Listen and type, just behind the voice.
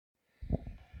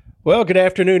Well, good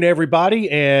afternoon, everybody,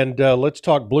 and let's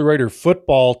talk Blue Raider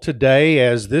football today,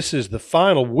 as this is the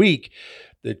final week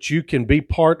that you can be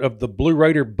part of the Blue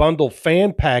Raider Bundle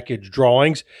fan package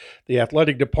drawings. The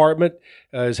athletic department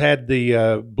has had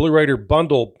the Blue Raider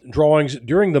Bundle drawings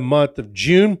during the month of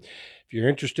June. If you're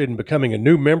interested in becoming a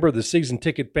new member of the season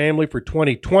ticket family for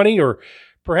 2020, or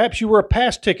perhaps you were a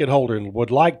past ticket holder and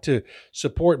would like to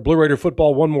support Blue Raider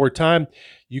football one more time,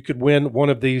 you could win one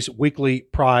of these weekly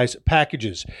prize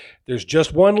packages. There's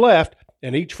just one left,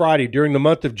 and each Friday during the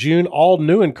month of June, all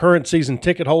new and current season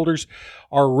ticket holders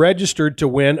are registered to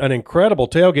win an incredible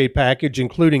tailgate package,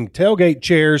 including tailgate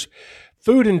chairs,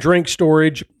 food and drink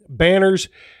storage, banners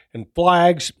and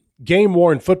flags,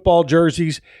 game-worn football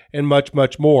jerseys, and much,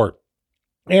 much more.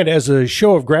 And as a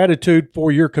show of gratitude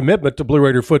for your commitment to Blue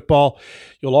Raider football,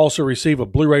 you'll also receive a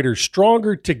Blue Raider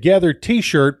Stronger Together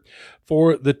t-shirt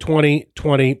for the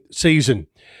 2020 season.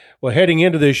 Well, heading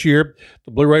into this year,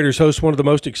 the Blue Raiders host one of the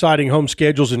most exciting home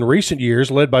schedules in recent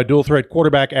years, led by dual-threat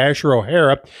quarterback Asher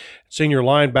O'Hara, senior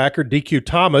linebacker DQ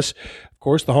Thomas. Of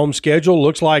course, the home schedule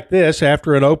looks like this.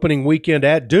 After an opening weekend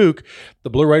at Duke, the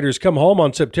Blue Raiders come home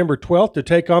on September 12th to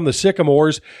take on the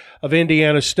Sycamores of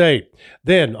Indiana State.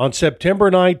 Then, on September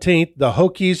 19th, the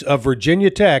Hokies of Virginia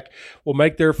Tech will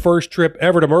make their first trip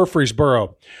ever to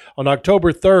Murfreesboro. On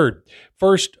October 3rd,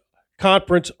 first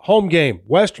conference home game,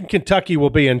 Western Kentucky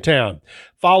will be in town,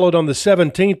 followed on the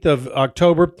 17th of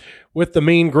October with the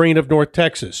Mean Green of North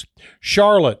Texas.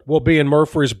 Charlotte will be in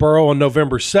Murfreesboro on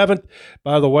November 7th.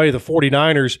 By the way, the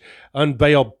 49ers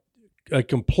unveiled a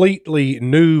completely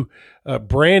new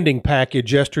branding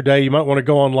package yesterday. You might want to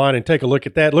go online and take a look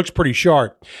at that. It looks pretty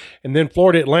sharp. And then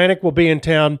Florida Atlantic will be in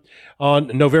town on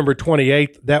November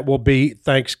 28th. That will be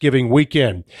Thanksgiving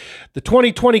weekend. The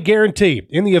 2020 guarantee: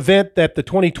 in the event that the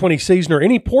 2020 season or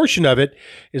any portion of it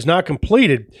is not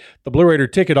completed, the Blue Raider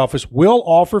ticket office will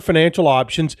offer financial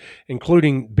options,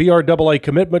 including BRAA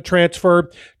commitment transfer,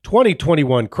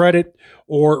 2021 credit,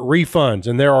 or refunds.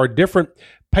 And there are different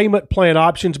payment plan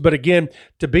options, but again,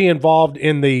 to be involved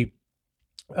in the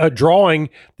drawing,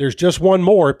 there's just one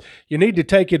more. You need to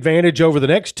take advantage over the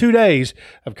next 2 days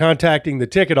of contacting the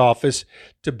ticket office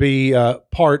to be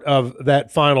part of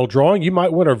that final drawing. You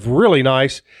might win a really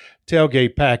nice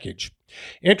tailgate package.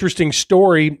 Interesting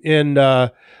story in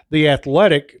The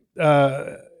Athletic,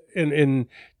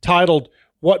 entitled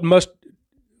 "Why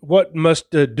we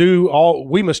must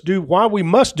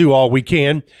do all we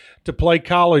can to play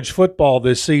college football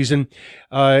this season,"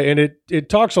 and it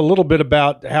talks a little bit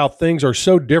about how things are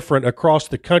so different across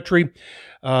the country.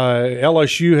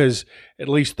 LSU has at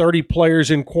least 30 players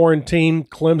in quarantine.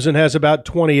 Clemson has about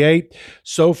 28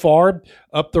 so far.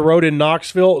 Up the road in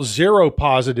Knoxville, 0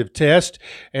 positive test,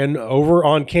 and over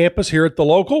on campus here at the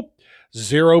local,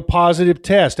 0 positive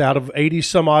test out of 80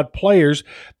 some odd players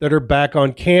that are back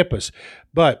on campus.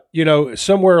 But,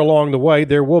 somewhere along the way,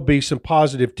 there will be some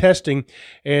positive testing.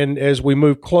 And as we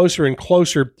move closer and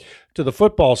closer to the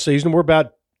football season, we're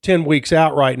about 10 weeks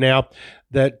out right now,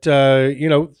 that,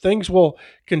 things will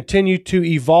continue to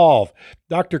evolve.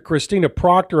 Dr. Christina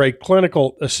Proctor, a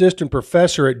clinical assistant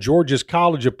professor at Georgia's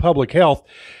College of Public Health,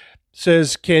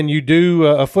 says, can you do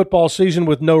a football season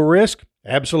with no risk?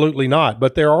 Absolutely not.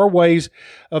 But there are ways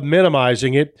of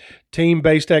minimizing it.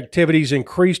 Team-based activities,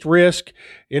 increased risk.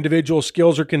 Individual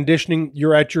skills or conditioning,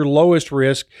 you're at your lowest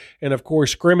risk. And, of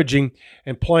course, scrimmaging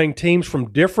and playing teams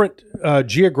from different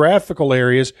geographical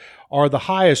areas are the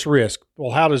highest risk.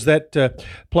 Well, how does that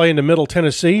play into Middle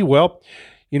Tennessee? Well,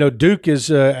 Duke is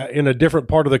in a different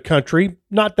part of the country,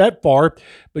 not that far,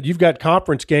 but you've got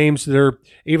conference games that are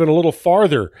even a little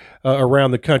farther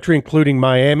around the country, including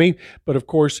Miami. But, of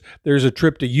course, there's a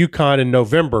trip to UConn in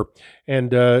November.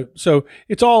 And so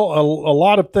it's all a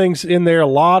lot of things in there, a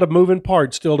lot of moving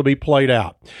parts still to be played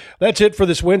out. That's it for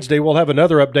this Wednesday. We'll have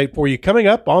another update for you coming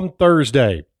up on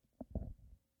Thursday.